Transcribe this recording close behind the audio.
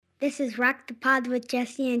This is Rock the Pod with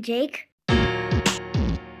Jesse and Jake.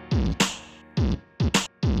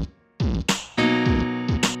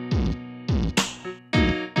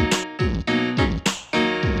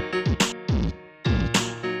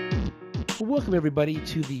 Welcome, everybody,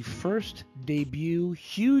 to the first debut,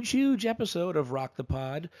 huge episode of Rock the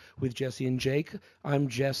Pod with Jesse and Jake. I'm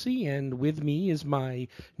Jesse, and with me is my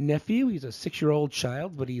nephew. He's a 6-year-old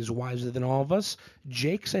child, but he's wiser than all of us.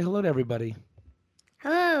 Jake, say hello to everybody.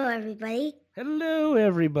 Hello, everybody. Hello,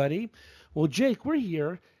 everybody. Well, Jake, we're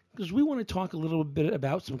here because we want to talk a little bit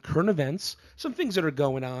about some current events, some things that are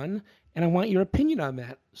going on, and I want your opinion on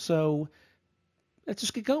that. So let's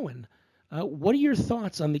just get going. What are your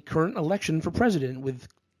thoughts on the current election for president with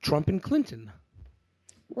Trump and Clinton?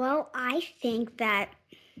 Well, I think that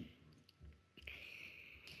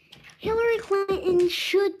Hillary Clinton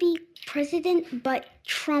should be president, but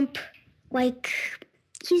Trump,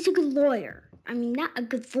 he's a good lawyer. I mean, not a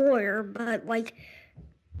good lawyer, but,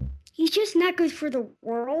 he's just not good for the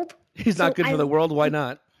world. He's not good for the world? Why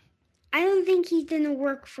not? I don't think he's going to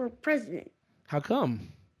work for president. How come?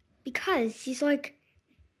 Because he's,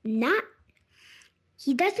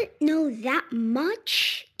 he doesn't know that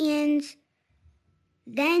much, and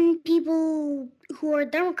then people who are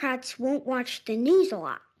Democrats won't watch the news a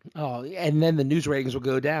lot. Oh, and then the news ratings will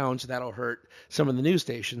go down, so that'll hurt some of the news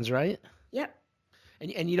stations, right? Yep.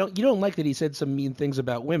 And you don't like that he said some mean things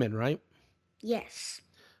about women, right? Yes.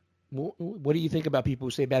 What do you think about people who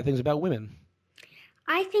say bad things about women?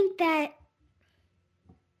 I think that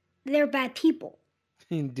they're bad people.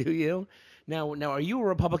 Do you? Now, are you a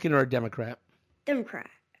Republican or a Democrat? Democrat.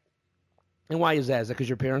 And why is that? Is that because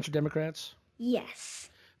your parents are Democrats? Yes.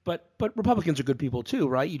 But Republicans are good people too,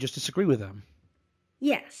 right? You just disagree with them.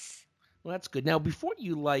 Yes. Well, that's good. Now, before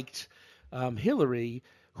you liked Hillary,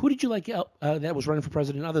 who did you like that was running for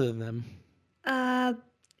president other than them?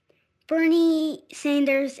 Bernie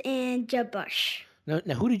Sanders and Jeb Bush. Now,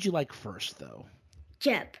 who did you like first, though?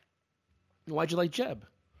 Jeb. Why'd you like Jeb?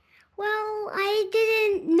 Well, I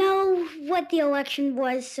didn't know what the election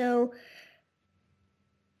was, so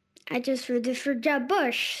I just rooted for Jeb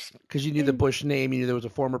Bush. Because you knew the Bush name, you knew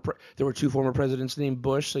there were two former presidents named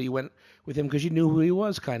Bush, so you went with him because you knew who he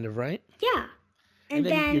was, kind of, right? Yeah. And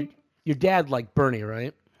then your dad liked Bernie,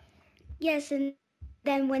 right? Yes, and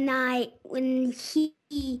then when he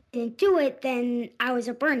didn't do it, then I was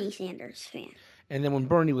a Bernie Sanders fan. And then when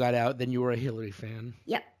Bernie got out, then you were a Hillary fan.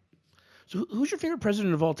 Yep. So who's your favorite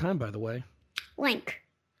president of all time, by the way? Link.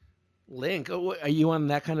 Oh, are you on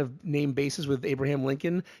that kind of name basis with Abraham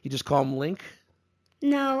Lincoln? You just call him Link?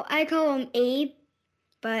 No, I call him Abe,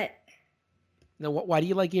 but... Now, why do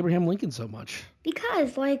you like Abraham Lincoln so much?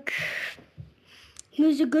 Because, he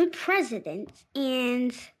was a good president,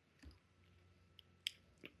 and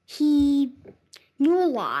he knew a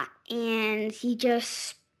lot, and he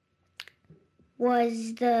just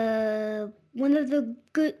was one of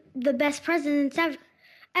the best presidents ever.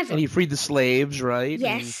 And he freed the slaves, right?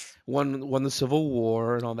 Yes. And won the Civil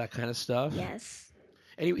War and all that kind of stuff. Yes.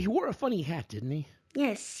 And he wore a funny hat, didn't he?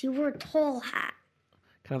 Yes, he wore a tall hat.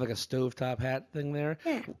 Kind of like a stovetop hat thing there.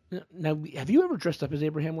 Yeah. Now, have you ever dressed up as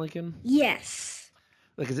Abraham Lincoln? Yes.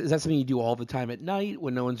 Is that something you do all the time at night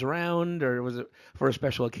when no one's around, or was it for a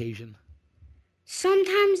special occasion?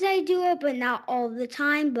 Sometimes I do it, but not all the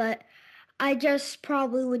time, but I just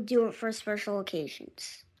probably would do it for special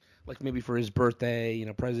occasions. Like maybe for his birthday,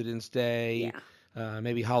 President's Day. Yeah.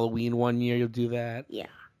 Maybe Halloween one year you'll do that. Yeah.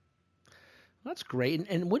 That's great.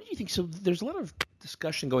 And what do you think? So there's a lot of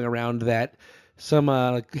discussion going around that some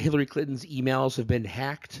Hillary Clinton's emails have been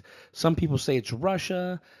hacked. Some people say it's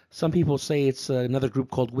Russia. Some people say it's another group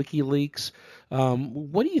called WikiLeaks.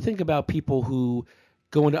 What do you think about people who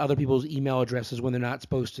go into other people's email addresses when they're not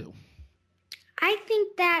supposed to? I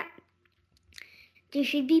think that they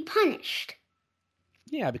should be punished.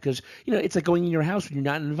 Yeah, because it's like going in your house when you're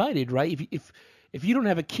not invited, right? If you don't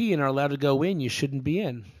have a key and are allowed to go in, you shouldn't be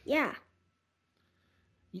in. Yeah.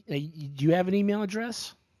 Do you have an email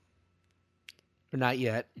address? Or not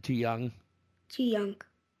yet? Too young? Too young.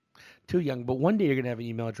 Too young, but one day you're going to have an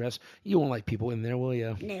email address. You won't like people in there, will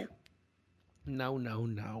you? No.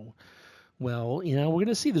 No. Well, we're going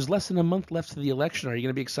to see. There's less than a month left to the election. Are you going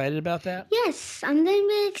to be excited about that? Yes, I'm going to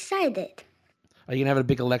be excited. Are you going to have a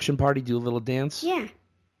big election party, do a little dance? Yeah.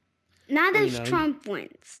 Not if Trump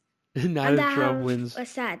wins. Not if Trump wins. A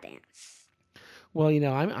sad dance. Well,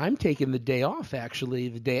 I'm taking the day off, actually,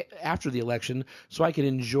 the day after the election, so I can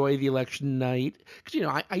enjoy the election night.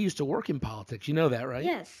 Because, I used to work in politics. You know that, right?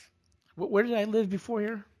 Yes. Where did I live before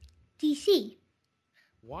here? D.C.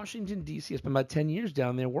 Washington, D.C. I spent about 10 years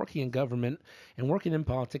down there working in government and working in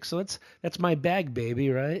politics. So that's my bag, baby,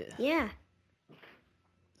 right? Yeah.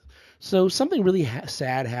 So something really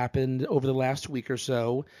sad happened over the last week or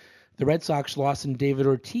so. The Red Sox lost and David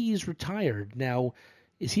Ortiz retired. Now,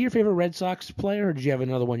 is he your favorite Red Sox player, or did you have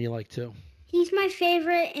another one you like too? He's my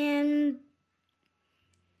favorite, and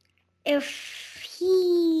if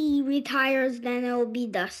he retires, then it'll be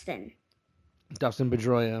Dustin. Dustin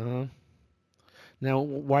Pedroia, huh? Now,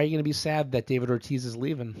 why are you going to be sad that David Ortiz is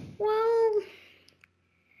leaving? Well,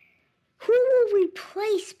 who will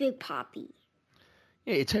replace Big Papi?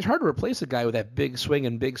 Yeah, it's hard to replace a guy with that big swing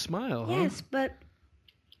and big smile, huh? Yes, but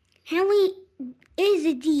Hanley is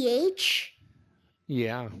a DH.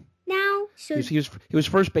 Yeah. Now, so he was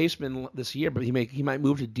first baseman this year, but he might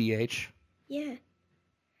move to DH. Yeah,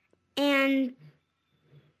 and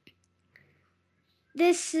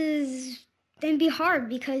this is gonna be hard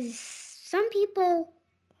because some people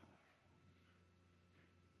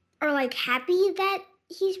are like happy that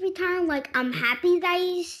he's retiring. Like, I'm happy that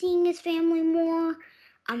he's seeing his family more.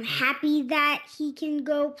 I'm happy that he can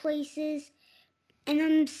go places, and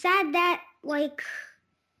I'm sad that like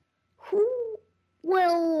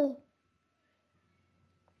what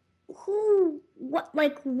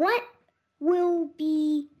will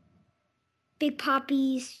be Big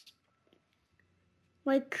Papi's,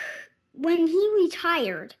 like, when he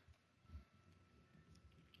retired,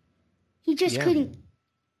 he just couldn't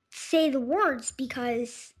say the words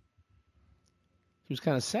because he was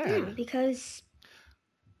kind of sad. Yeah, because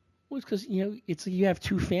Well, it's because it's you have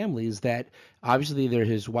two families that obviously they're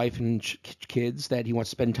his wife and kids that he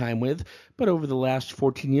wants to spend time with, but over the last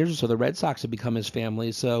 14 years or so, the Red Sox have become his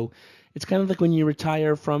family. So it's kind of like when you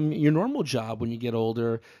retire from your normal job when you get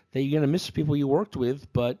older, that you're gonna miss the people you worked with,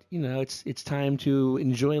 but it's time to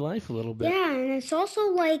enjoy life a little bit. Yeah, and it's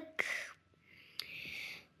also like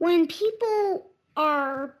when people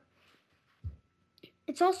are.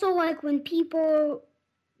 It's also like when people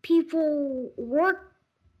work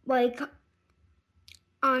like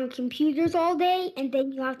on computers all day, and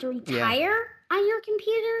then you have to retire on your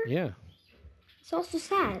computer. Yeah. It's also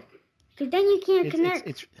sad because then you can't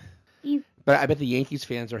connect. But I bet the Yankees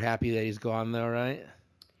fans are happy that he's gone, though, right?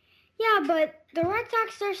 Yeah, but the Red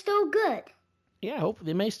Sox are still good. Yeah, hopefully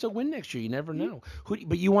they may still win next year. You never know.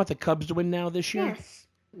 But you want the Cubs to win now this year? Yes.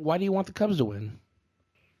 Why do you want the Cubs to win?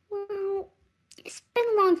 Well, it's been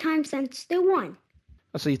a long time since they won.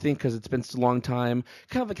 So you think because it's been such a long time,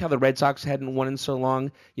 kind of like how the Red Sox hadn't won in so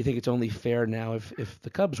long, you think it's only fair now if the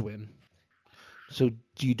Cubs win. So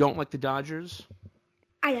you don't like the Dodgers?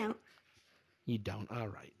 I don't. You don't? All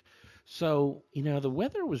right. So, the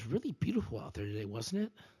weather was really beautiful out there today, wasn't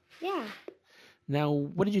it? Yeah. Now,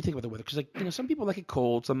 what did you think about the weather? Because, some people like it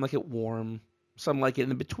cold, some like it warm, some like it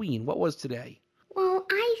in between. What was today? Well,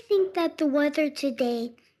 I think that the weather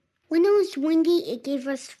today, when it was windy, it gave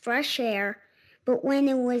us fresh air. But when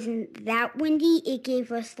it wasn't that windy, it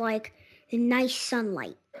gave us, like, a nice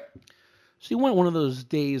sunlight. So you want one of those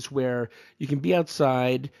days where you can be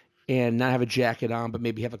outside and not have a jacket on, but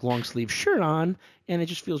maybe have a long sleeve shirt on, and it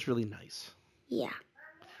just feels really nice. Yeah.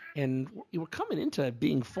 And we're coming into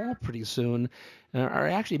being fall pretty soon, or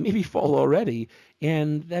actually maybe fall already,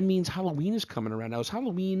 and that means Halloween is coming around. Now,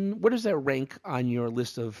 where does that rank on your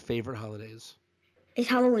list of favorite holidays? It's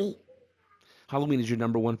Halloween. Halloween is your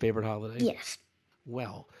number one favorite holiday? Yes.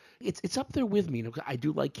 Well, it's up there with me. I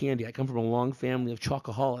do like candy. I come from a long family of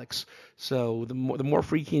chocoholics, so the more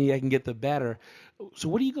free candy I can get, the better. So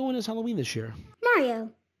what are you going as Halloween this year?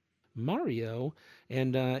 Mario?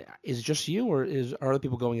 And is it just you, or are other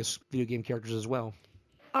people going as video game characters as well?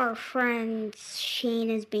 Our friend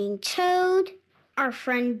Shane is being Toad. Our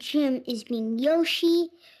friend Jim is being Yoshi.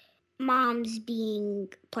 Mom's being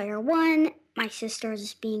Player One. My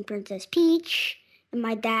sister's being Princess Peach. And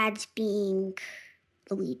my dad's being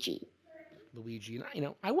Luigi.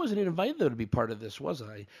 I wasn't invited though to be part of this, was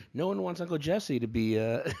I? No one wants Uncle Jesse to be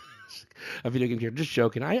a video game character. Just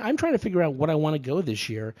joking. I'm trying to figure out what I want to go this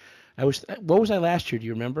year. What was I last year? Do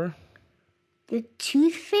you remember? The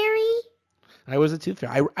Tooth Fairy? I was a Tooth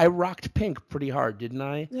Fairy. I rocked pink pretty hard, didn't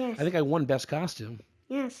I? Yes. I think I won best costume.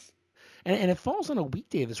 Yes. And it falls on a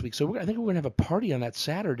weekday this week, so I think we're going to have a party on that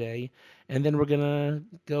Saturday, and then we're going to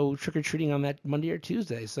go trick-or-treating on that Monday or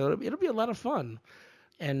Tuesday. So it'll be a lot of fun.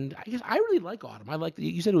 And I guess I really like autumn.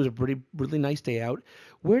 You said it was a really nice day out.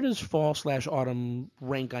 Where does fall/autumn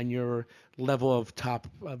rank on your level of top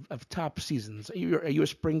seasons? Are you a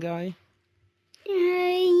spring guy?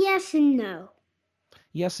 Yes and no.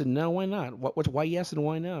 Yes and no. Why not? Why yes and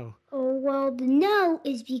why no? Oh, well, the no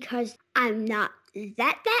is because I'm not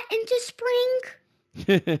that into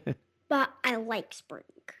spring. but I like spring.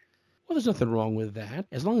 Well, there's nothing wrong with that.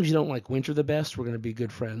 As long as you don't like winter the best, we're going to be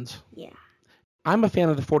good friends. Yeah. I'm a fan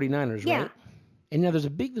of the 49ers, Yeah. right? And now there's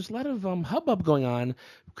a lot of hubbub going on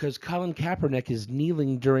because Colin Kaepernick is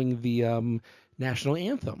kneeling during the national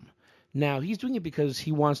anthem. Now, he's doing it because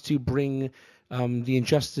he wants to bring the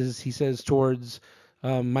injustice, he says, towards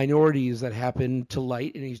minorities that happen to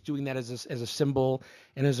light, and he's doing that as a symbol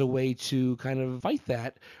and as a way to kind of fight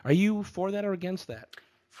that. Are you for that or against that?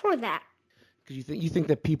 For that. Because you think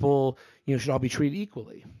that people, should all be treated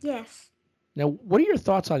equally. Yes. Now, what are your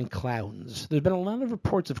thoughts on clowns? There's been a lot of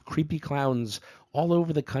reports of creepy clowns all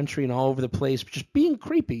over the country and all over the place, just being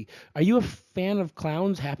creepy. Are you a fan of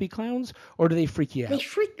clowns, happy clowns, or do they freak you out? They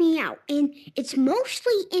freak me out, and it's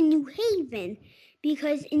mostly in New Haven,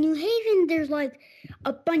 because in New Haven there's like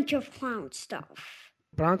a bunch of clown stuff.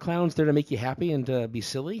 But aren't clowns there to make you happy and to be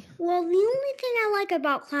silly? Well, the only thing I like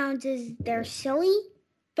about clowns is they're silly,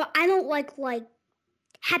 but I don't like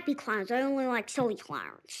happy clowns. I only like silly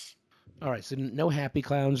clowns. All right, so no happy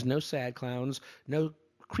clowns, no sad clowns, no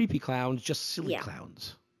creepy clowns, just silly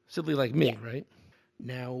clowns. Silly like me, right?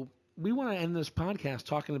 Now, we want to end this podcast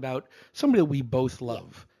talking about somebody that we both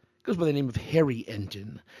love. Goes by the name of Harry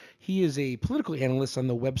Enten. He is a political analyst on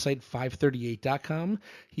the website 538.com.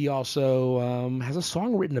 He also has a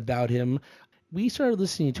song written about him. We started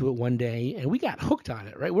listening to it one day, and we got hooked on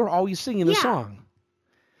it, right? We're always singing the song.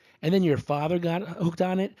 And then your father got hooked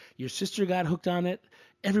on it. Your sister got hooked on it.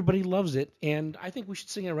 Everybody loves it, and I think we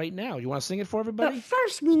should sing it right now. You want to sing it for everybody? But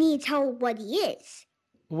first, we need to tell what he is.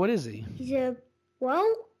 What is he? He's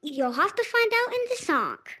you'll have to find out in the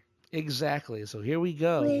song. Exactly. So here we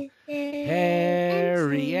go. With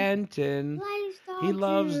Harry Enten. He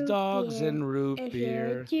loves and dogs and root If beer.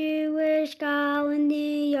 you're a Jewish girl in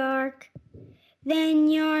New York, then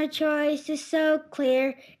your choice is so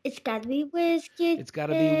clear. It's gotta be WizKid. It's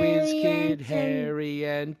gotta be WizKid Harry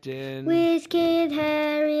Enten. WizKid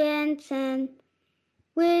Harry Enten.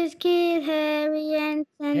 WizKid Harry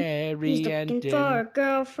Enten. Harry He's looking Enten. for a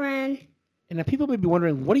girlfriend. And now people may be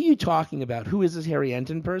wondering, what are you talking about? Who is this Harry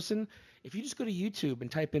Enten person? If you just go to YouTube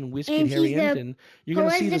and type in WizKid Harry Enten, you're going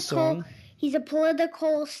to see the song. He's a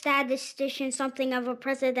political statistician, something of a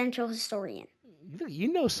presidential historian.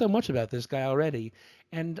 You know so much about this guy already.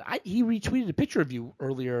 And he retweeted a picture of you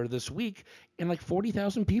earlier this week, and like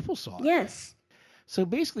 40,000 people saw it. Yes. So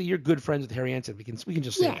basically, you're good friends with Harry Enten. We can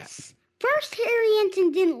just say that. Yes. First, Harry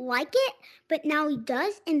Enten didn't like it, but now he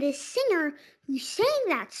does. And this singer who sang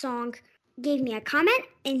that song gave me a comment,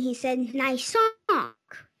 and he said, "Nice song." Well,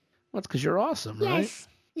 it's because you're awesome, right? Yes.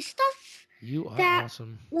 The stuff you are that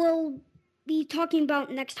awesome. we'll be talking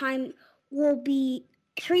about next time will be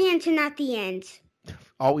Harry Enten at the end.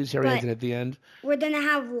 Always Harry But Enten at the end. We're going to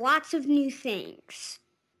have lots of new things.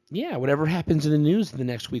 Yeah, whatever happens in the news in the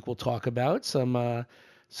next week, we'll talk about some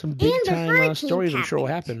big time stories. I'm sure will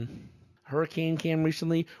happen. Hurricane came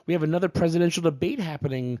recently. We have another presidential debate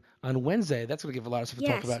happening on Wednesday. That's going to give a lot of stuff to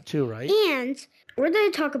talk about too, right? And we're going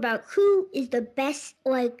to talk about who is the best,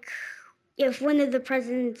 if one of the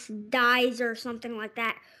presidents dies or something like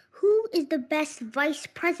that, who is the best vice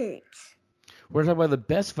president? We're talking about the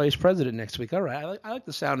best vice president next week. All right, I like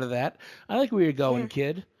the sound of that. I like where you're going,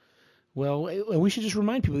 kid. Well, we should just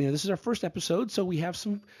remind people, this is our first episode, so we have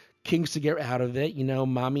some kinks to get out of it.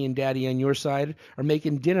 Mommy and daddy on your side are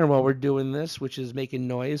making dinner while we're doing this, which is making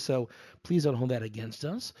noise, so please don't hold that against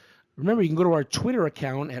us. Remember, you can go to our Twitter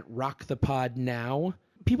account at Rock the Pod Now.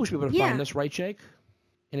 People should be able to find us, right, Jake?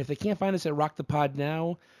 And if they can't find us at Rock the Pod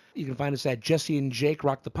Now, you can find us at Jesse and Jake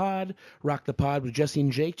Rock the Pod with Jesse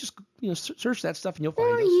and Jake. Just search that stuff and you'll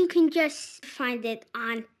find us. Or you can just find it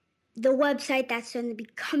on the website that's going to be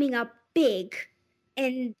coming up big,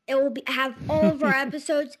 and it will have all of our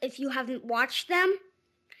episodes. If you haven't watched them,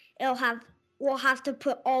 we'll have to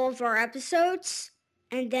put all of our episodes,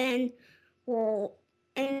 and then we'll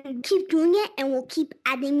keep doing it, and we'll keep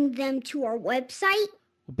adding them to our website.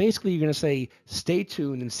 Basically, you're going to say, stay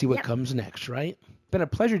tuned and see what comes next, right? Been a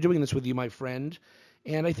pleasure doing this with you, my friend.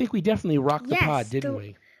 And I think we definitely rocked the pod, didn't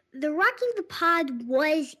we? The rocking the pod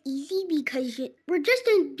was easy because we're just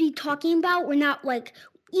going to be talking about, we're not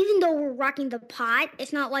even though we're rocking the pod,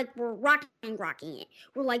 it's not like we're rocking it.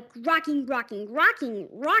 We're like rocking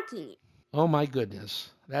it. Oh my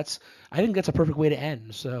goodness. I think that's a perfect way to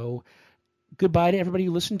end. So goodbye to everybody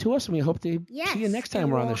who listened to us, and we hope to see you next time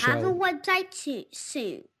we're on the show. We'll have a website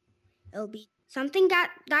soon. It'll be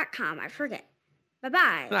something.com. I forget.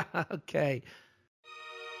 Bye-bye. Okay.